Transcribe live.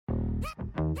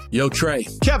Yo, Trey.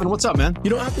 Kevin, what's up, man? You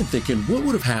know, I've been thinking, what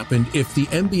would have happened if the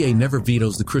NBA never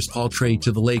vetoes the Chris Paul trade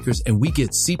to the Lakers and we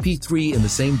get CP3 in the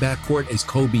same backcourt as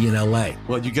Kobe in LA?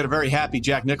 Well, you get a very happy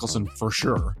Jack Nicholson for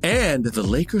sure. And the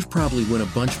Lakers probably win a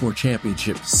bunch more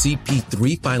championships.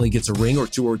 CP3 finally gets a ring or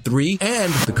 2 or 3,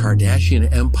 and the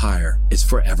Kardashian empire is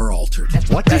forever altered.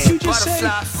 What did you just say?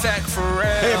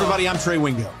 Hey, everybody, I'm Trey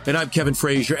Wingo. And I'm Kevin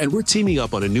Frazier, and we're teaming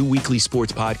up on a new weekly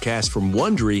sports podcast from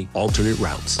Wondery, Alternate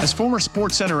Routes. As former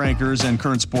Sports Center anchors and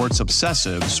current sports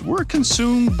obsessives, we're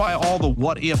consumed by all the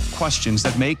what-if questions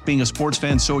that make being a sports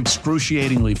fan so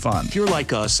excruciatingly fun. If you're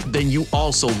like us, then you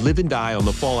also live and die on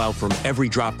the fallout from every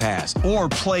drop pass. Or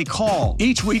play call.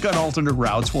 Each week on Alternate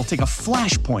Routes, we'll take a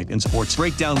flashpoint in sports,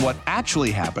 break down what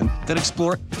actually happened, then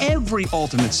explore every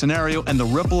alternate scenario and the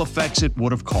ripple effects it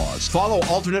would have caused. Follow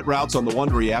Alternate Routes on the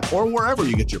Wondery app or wherever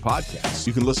you get your podcasts.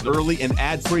 You can listen early and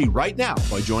ad-free right now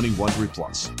by joining Wondery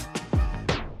Plus.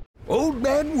 Old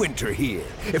Man Winter here.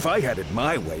 If I had it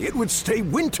my way, it would stay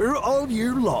winter all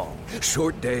year long.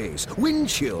 Short days, wind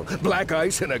chill, black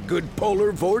ice, and a good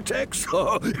polar vortex.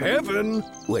 Oh, heaven!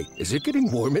 Wait, is it getting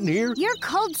warm in here? Your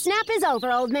cold snap is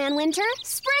over, Old Man Winter.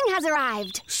 Spring has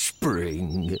arrived.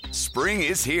 Spring. Spring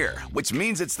is here, which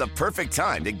means it's the perfect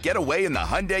time to get away in the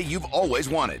Hyundai you've always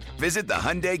wanted. Visit the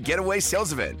Hyundai Getaway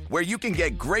Sales Event, where you can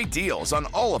get great deals on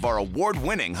all of our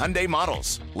award-winning Hyundai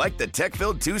models, like the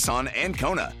tech-filled Tucson and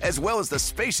Kona, as well as the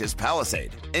spacious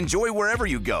Palisade. Enjoy wherever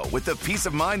you go with the peace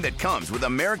of mind that comes with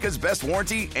America's best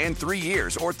warranty and 3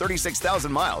 years or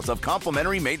 36,000 miles of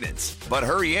complimentary maintenance. But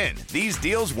hurry in, these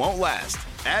deals won't last.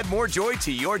 Add more joy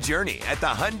to your journey at the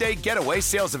Hyundai Getaway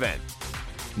Sales Event.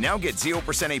 Now get 0%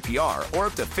 APR or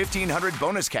up to $1,500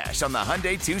 bonus cash on the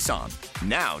Hyundai Tucson.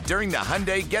 Now, during the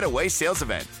Hyundai Getaway Sales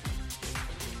Event.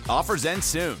 Offers end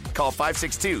soon. Call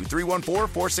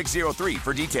 562-314-4603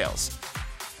 for details.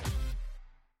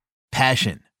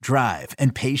 Passion, drive,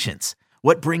 and patience.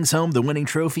 What brings home the winning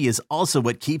trophy is also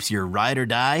what keeps your ride or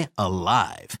die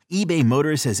alive. eBay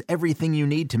Motors has everything you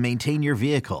need to maintain your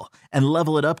vehicle and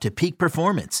level it up to peak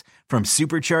performance, from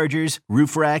superchargers,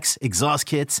 roof racks, exhaust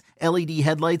kits, LED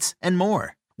headlights, and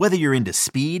more. Whether you're into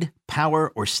speed,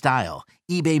 power, or style,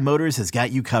 eBay Motors has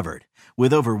got you covered.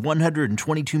 With over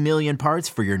 122 million parts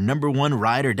for your number one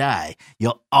ride or die,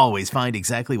 you'll always find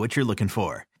exactly what you're looking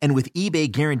for. And with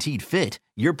eBay Guaranteed Fit,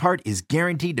 your part is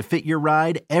guaranteed to fit your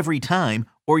ride every time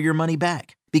or your money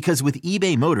back. Because with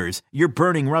eBay Motors, you're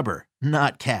burning rubber,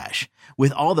 not cash.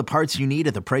 With all the parts you need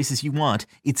at the prices you want,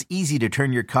 it's easy to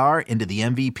turn your car into the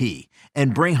MVP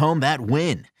and bring home that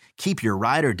win. Keep your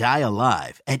ride or die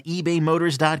alive at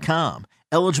ebaymotors.com.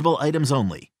 Eligible items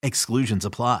only. Exclusions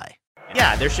apply.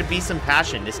 Yeah, there should be some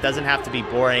passion. This doesn't have to be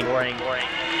boring.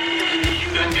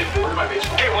 You guys get bored by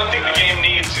baseball? Hey, one thing the game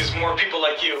needs is more people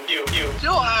like you.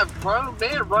 Still have grown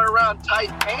men run around tight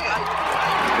pants.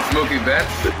 It's Mookie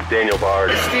Betts. This is Daniel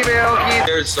Bard. It's Steve Aoki.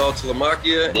 There's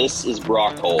Saltalamacchia. This is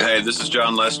Brock Holt. Hey, this is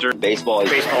John Lester. Baseball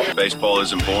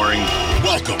isn't boring.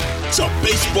 Welcome to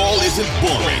Baseball Isn't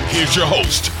Boring. Here's your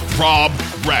host, Rob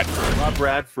Bradford. Rob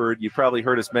Bradford, you probably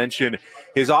heard us mention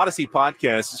his Odyssey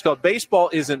podcast. It's called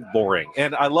Baseball Isn't Boring.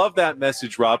 And I love that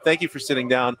message, Rob. Thank you for sitting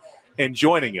down and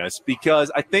joining us, because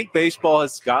I think baseball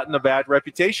has gotten a bad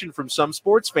reputation from some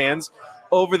sports fans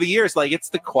over the years. Like, it's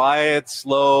the quiet,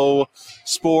 slow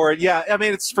sport. Yeah, I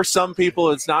mean, it's for some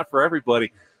people, it's not for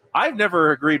everybody. I've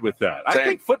never agreed with that. I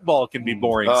think football can be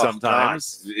boring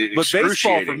sometimes, but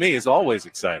baseball for me is always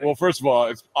exciting. Well, first of all,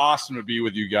 it's awesome to be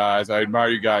with you guys. I admire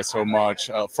you guys so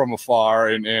much from afar,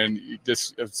 and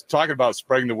just talking about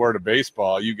spreading the word of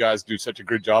baseball. You guys do such a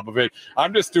good job of it.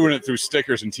 I'm just doing it through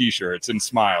stickers and T-shirts and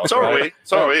smiles. Sorry,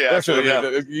 actually,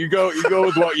 yeah. You go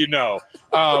with what you know.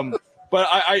 But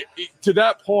I to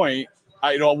that point,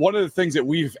 one of the things that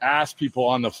we've asked people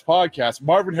on the podcast,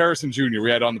 Marvin Harrison Jr., we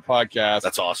had on the podcast.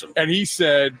 That's awesome. And he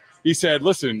said,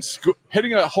 listen,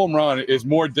 hitting a home run is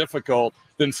more difficult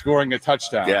than scoring a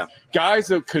touchdown. Yeah. Guys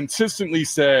have consistently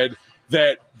said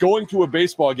that going to a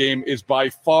baseball game is by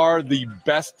far the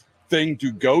best thing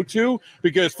to go to,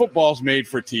 because football's made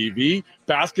for TV,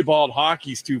 basketball and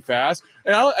hockey's too fast.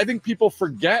 And I think people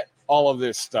forget all of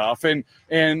this stuff. And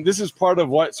this is part of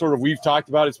what sort of we've talked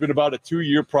about. It's been about a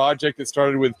 2-year project that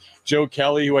started with Joe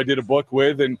Kelly, who I did a book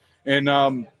with. And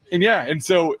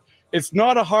so it's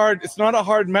not a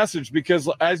hard message, because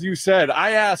as you said,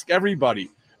 I ask everybody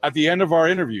at the end of our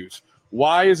interviews,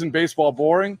 why isn't baseball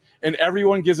boring? And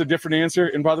everyone gives a different answer.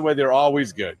 And by the way, they're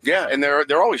always good. Yeah. And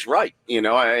they're always right.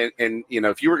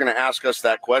 If you were going to ask us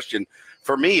that question,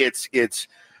 for me, it's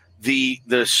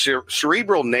the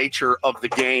cerebral nature of the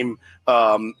game,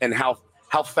 and how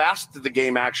fast the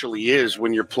game actually is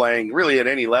when you're playing really at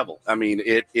any level. I mean,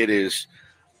 it is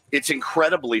it's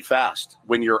incredibly fast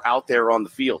when you're out there on the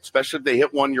field, especially if they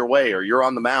hit one your way, or you're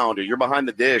on the mound, or you're behind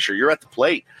the dish, or you're at the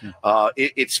plate.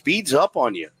 It speeds up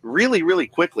on you really, really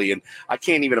quickly. And I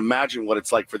can't even imagine what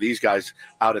it's like for these guys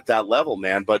out at that level,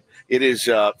 man. But it is,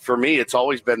 for me, it's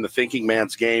always been the thinking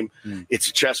man's game. It's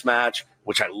a chess match,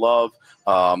 which I love.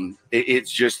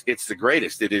 It's the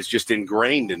greatest. It is just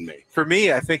ingrained in me. For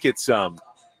me, I think it's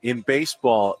in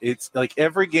baseball, it's like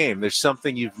every game, there's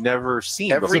something you've never seen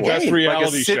before. Best reality like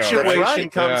a situation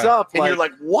comes up, and you're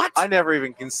like, what? I never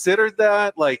even considered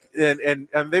that. Like, and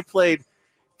they played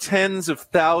tens of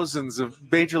thousands of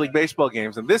Major League Baseball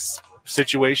games, and this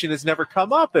situation has never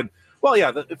come up. And well,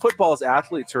 yeah, the football's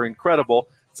athletes are incredible.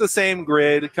 It's the same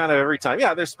grid kind of every time.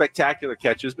 Yeah, there's spectacular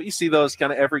catches, but you see those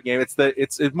kind of every game.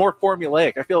 It's more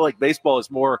formulaic. I feel like baseball is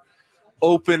more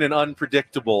open and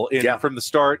unpredictable from the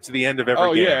start to the end of every game.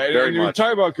 Oh, yeah. And you're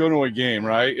talking about going to a game,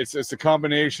 right? It's a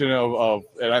combination of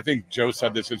and I think Joe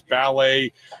said this, it's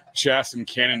ballet, chess, and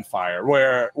cannon fire,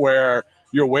 where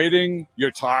you're waiting,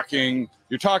 you're talking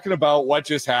about what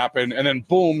just happened, and then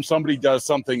boom, somebody does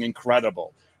something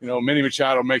incredible. You know, Manny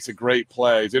Machado makes a great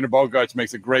play. Xander Bogaerts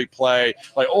makes a great play.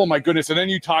 Like, oh, my goodness. And then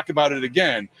you talk about it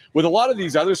again. With a lot of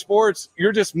these other sports,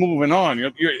 you're just moving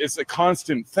on. It's a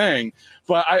constant thing.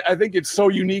 But I think it's so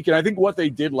unique. And I think what they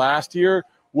did last year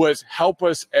was help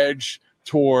us edge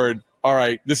toward, all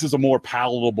right, this is a more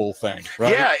palatable thing.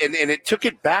 Right? Yeah, and it took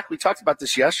it back. We talked about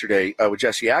this yesterday with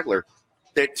Jesse Agler.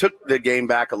 It took the game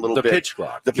back a little bit. The pitch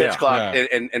clock. The pitch clock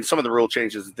and some of the rule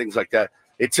changes and things like that.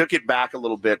 It took it back a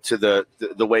little bit to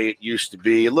the way it used to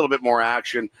be, a little bit more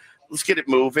action. Let's get it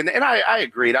moving. And I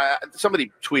agreed.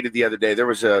 Somebody tweeted the other day, there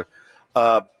was they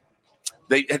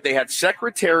had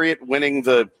Secretariat winning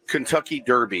the Kentucky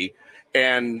Derby,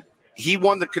 and he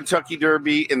won the Kentucky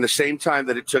Derby in the same time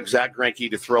that it took Zach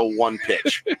Greinke to throw one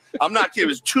pitch. I'm not kidding. It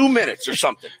was 2 minutes or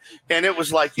something. And it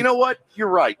was like, you know what? You're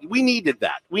right. We needed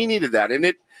that. And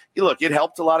it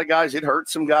helped a lot of guys. It hurt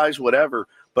some guys, whatever.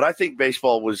 But I think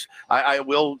baseball was – I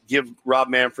will give Rob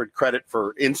Manfred credit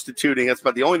for instituting – that's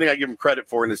about the only thing I give him credit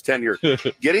for in his tenure.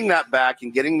 Getting that back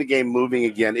and getting the game moving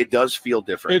again, it does feel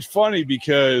different. It's funny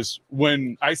because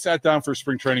when I sat down for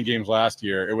spring training games last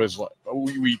year, it was like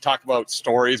we talked about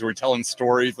stories. We're telling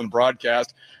stories on the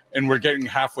broadcast, and we're getting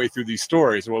halfway through these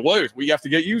stories. Well, we have to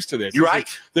get used to this. You're right.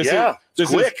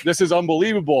 This is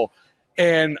unbelievable.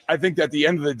 And I think at the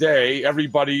end of the day,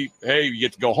 everybody, hey, you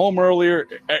get to go home earlier.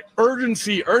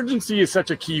 Urgency is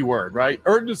such a key word, right?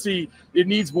 Urgency, it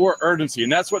needs more urgency.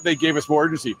 And that's what they gave us, more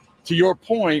urgency. To your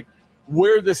point,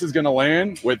 where this is going to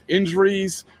land with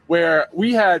injuries, where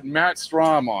we had Matt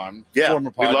Strom on. Yeah,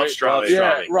 former we love Strom.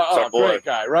 Yeah, great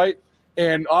guy, right?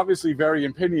 And obviously very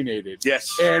opinionated.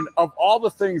 Yes. And of all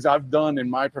the things I've done in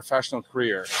my professional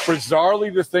career,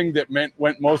 bizarrely, the thing that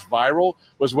went most viral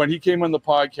was when he came on the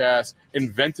podcast and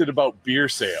vented about beer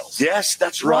sales. Yes,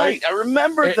 that's right. I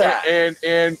remember that.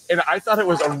 And I thought it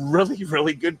was a really,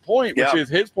 really good point, which is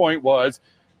his point was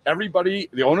everybody,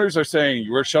 the owners are saying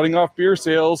you were shutting off beer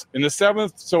sales in the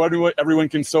 7th so everyone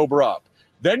can sober up.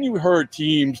 Then you heard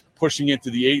teams pushing it to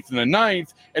the 8th and the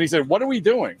 9th, and he said, what are we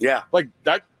doing? Yeah. Like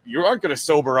that. You aren't going to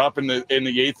sober up in the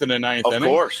 8th and the 9th inning. Of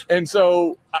course. And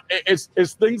so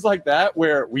it's things like that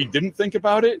where we didn't think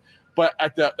about it, but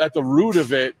at the root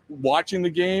of it, watching the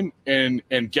game and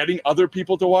getting other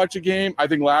people to watch a game, I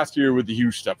think last year was a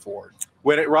huge step forward.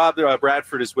 Rob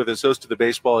Bradford is with us, host of the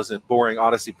Baseball Isn't Boring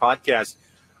Odyssey podcast.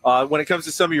 When it comes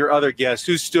to some of your other guests,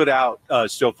 who stood out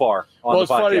so far on the podcast?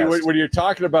 Well, it's funny when you're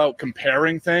talking about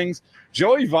comparing things.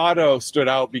 Joey Votto stood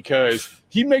out because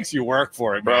he makes you work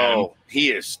for it, man. Bro,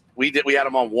 he is. We had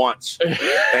him on once, and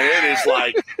it is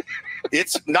like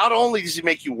it's not only does he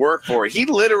make you work for it, he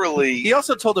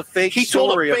also told a fake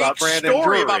story about Brandon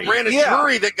Drury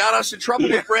that got us in trouble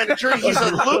with Brandon Drury. He's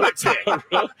a lunatic.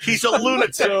 He's a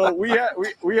lunatic. So we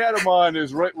had him on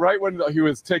is right when he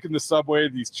was taking the subway,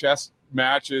 these chess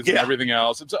matches and everything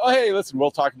else. And so, hey, listen,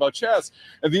 we'll talk about chess.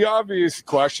 And the obvious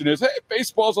question is, hey,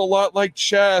 baseball's a lot like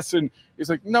chess. And he's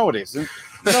like, no, it isn't.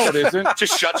 No, it isn't.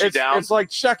 Just shuts you down. It's like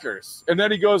checkers. And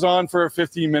then he goes on for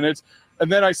 15 minutes.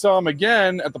 And then I saw him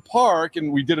again at the park,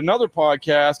 and we did another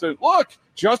podcast. And look,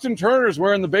 Justin Turner's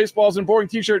wearing the Baseball Isn't Boring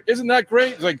T-shirt. Isn't that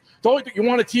great? He's like, don't you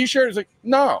want a T-shirt? He's like,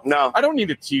 no, I don't need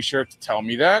a T-shirt to tell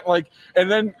me that. Like, and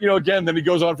then then he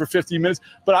goes on for 15 minutes.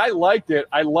 But I liked it.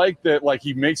 I liked that. Like,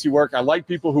 he makes you work. I like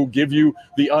people who give you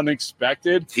the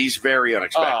unexpected. He's very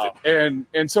unexpected.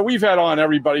 And so we've had on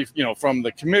everybody, from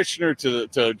the commissioner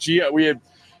to Gia. We had.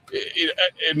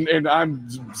 And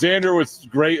Xander was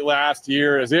great last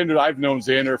year. I've known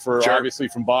Xander for obviously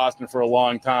from Boston for a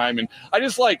long time, and I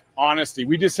just like honesty.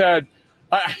 We just had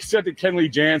I said to Kenley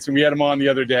Jansen, we had him on the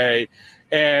other day,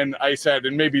 and I said,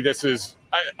 and maybe this is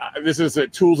the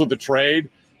tools of the trade.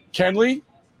 Kenley,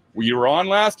 you were on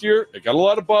last year. It got a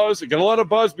lot of buzz. It got a lot of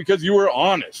buzz because you were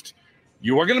honest.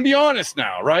 You are going to be honest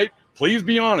now, right? Please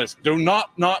be honest. Do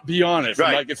not be honest.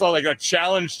 Right. Like, it's all like a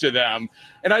challenge to them.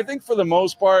 And I think for the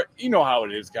most part, you know how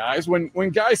it is, guys. When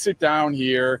guys sit down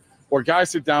here or guys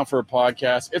sit down for a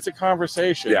podcast, it's a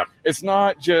conversation. Yeah. It's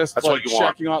not just That's like what you want.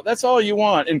 checking off. That's all you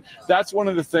want. And that's one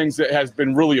of the things that has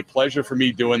been really a pleasure for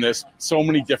me doing this. So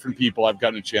many different people I've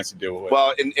gotten a chance to do it with.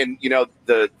 Well, and you know,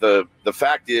 the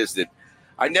fact is that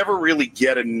I never really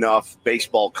get enough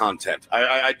baseball content.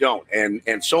 I don't.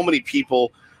 And so many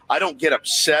people, I don't get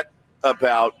upset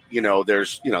about,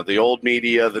 there's, the old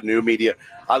media, the new media.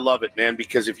 I love it, man,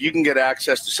 because if you can get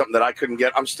access to something that I couldn't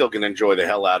get, I'm still going to enjoy the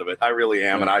hell out of it. I really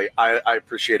am. And I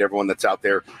appreciate everyone that's out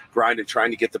there grinding,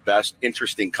 trying to get the best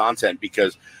interesting content,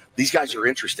 because these guys are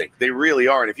interesting. They really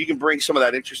are. And if you can bring some of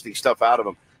that interesting stuff out of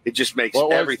them, it just makes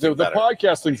everything better. The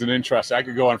podcast thing's an interesting. I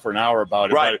could go on for an hour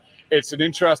about it. Right. But it's an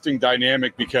interesting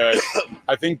dynamic because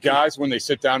I think guys, when they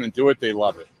sit down and do it, they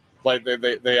love it. Like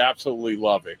they absolutely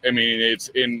love it. I mean,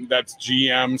 that's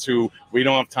GMs who we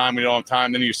don't have time.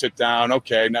 Then you sit down.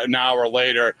 Okay, an hour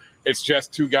later, it's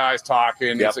just two guys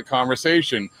talking. Yep. It's a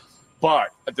conversation. But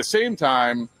at the same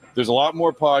time, there's a lot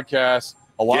more podcasts.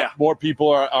 A lot more people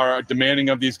are demanding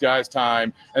of these guys'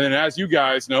 time. And then, as you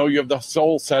guys know, you have the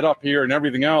soul set up here and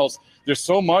everything else. There's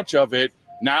so much of it.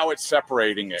 Now it's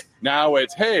separating it. Now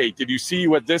it's, hey, did you see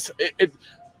what this?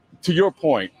 To your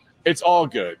point, it's all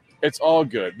good. It's all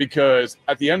good because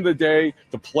at the end of the day,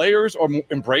 the players are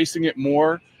embracing it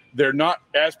more. They're not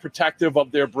as protective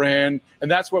of their brand.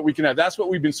 And that's what we can have. That's what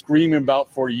we've been screaming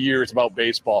about for years about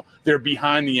baseball. They're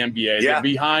behind the NBA. They're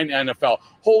behind NFL.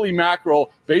 Holy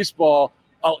mackerel, baseball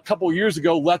a couple of years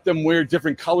ago let them wear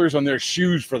different colors on their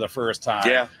shoes for the first time.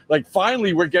 Yeah. Like,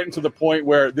 finally, we're getting to the point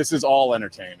where this is all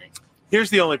entertaining.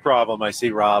 Here's the only problem I see,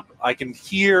 Rob. I can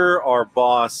hear our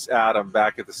boss, Adam,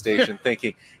 back at the station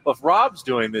thinking, well, if Rob's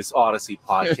doing this Odyssey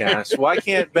podcast, why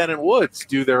can't Ben and Woods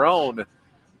do their own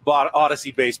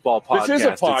Odyssey baseball podcast? This is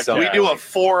a podcast. We do a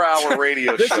 4-hour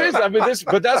radio show.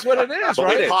 But that's what it is, but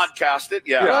right? We podcast it,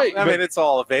 Right. I mean, it's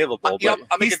all available.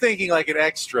 But he's thinking like an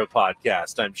extra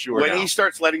podcast, I'm sure. When he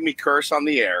starts letting me curse on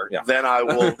the air, then I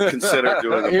will consider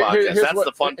doing a podcast. That's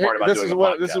the fun part about doing a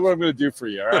podcast. This is what I'm going to do for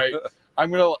you, all right?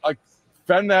 I'm going to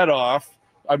fend that off.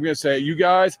 I'm going to say, you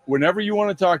guys, whenever you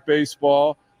want to talk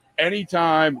baseball,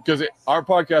 anytime, because our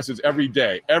podcast is every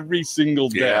day, every single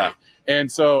day. Yeah. And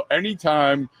so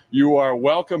anytime you are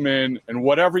welcome in, and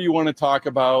whatever you want to talk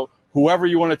about, whoever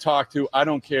you want to talk to, I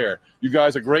don't care. You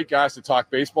guys are great guys to talk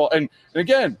baseball. And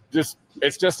again,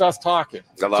 it's just us talking.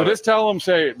 So just tell them,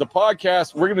 say, the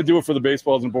podcast, we're going to do it for the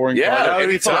Baseball Isn't Boring. Yeah, that would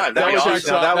be fun.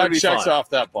 That checks off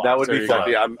that box. That would be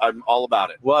fun. I'm all about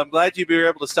it. Well, I'm glad you were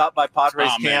able to stop by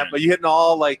Padres camp. But you hitting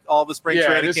all the spring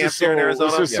training camps here in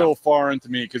Arizona? This is so foreign to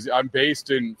me because I'm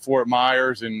based in Fort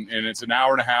Myers, and it's an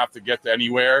hour and a half to get to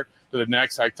anywhere. To the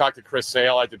next, I talked to Chris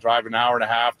Sale. I had to drive an hour and a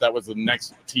half. That was the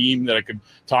next team that I could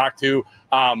talk to.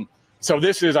 So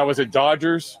I was at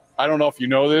Dodgers. I don't know if you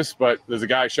know this, but there's a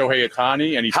guy, Shohei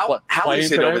Ohtani, and he's how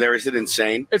is it today. over there? Is it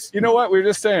insane? It's, you know what, we were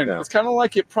just saying, it's kind of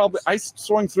like it probably, I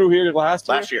swung through here last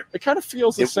year. It kind of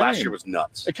feels the same. Last year was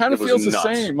nuts. It kind of feels the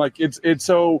same. Like it's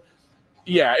so,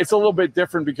 yeah, it's a little bit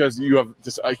different because you have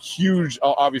just a huge,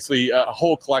 obviously a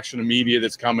whole collection of media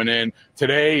that's coming in.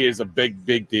 Today is a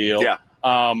big deal. Yeah.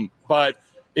 But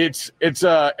it's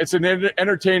an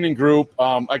entertaining group.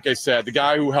 Like I said, the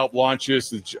guy who helped launch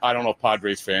this, I don't know if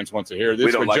Padres fans want to hear this.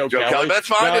 We don't like Joe Kelly. That's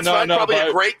fine. It's fine. Probably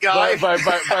a great guy. But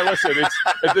listen,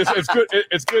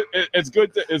 it's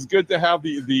good. It's good to have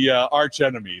the arch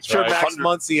enemies. Sure, right? Max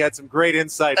Muncy had some great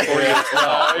insight for you as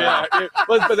well.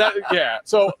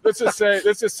 So let's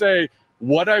just say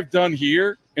what I've done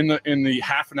here in the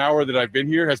half an hour that I've been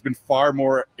here has been far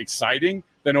more exciting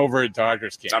than over at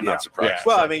Dodgers camp. I'm not surprised. Yeah.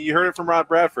 Well, I mean, you heard it from Rod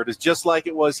Bradford. It's just like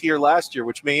it was here last year,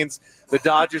 which means the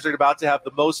Dodgers are about to have the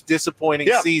most disappointing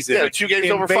season. Yeah, 2 games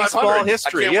in over baseball 500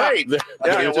 history. I can't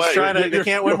wait. They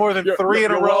can't win more than 3 in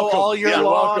a row all year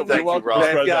long. Thank you,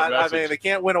 Rob. They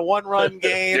can't win a 1-run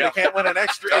game. They can't win an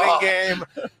extra inning game.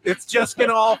 It's just going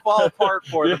to all fall apart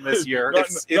for them this year.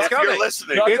 It's coming. You're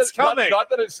listening. It's coming.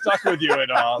 Not that it stuck with you at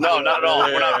all. No, not at all.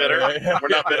 We're not bitter. We're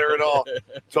not bitter at all.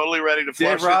 Totally ready to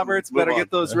flush Dave Roberts, better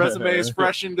get those resumes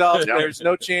freshened up. There's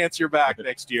no chance you're back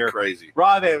next year. Crazy.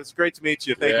 Rob, it was great to meet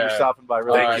you. Thank you for stopping by.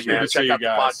 Really Thank you, man. Check out the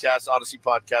podcast, Odyssey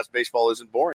Podcast. Baseball Isn't Boring.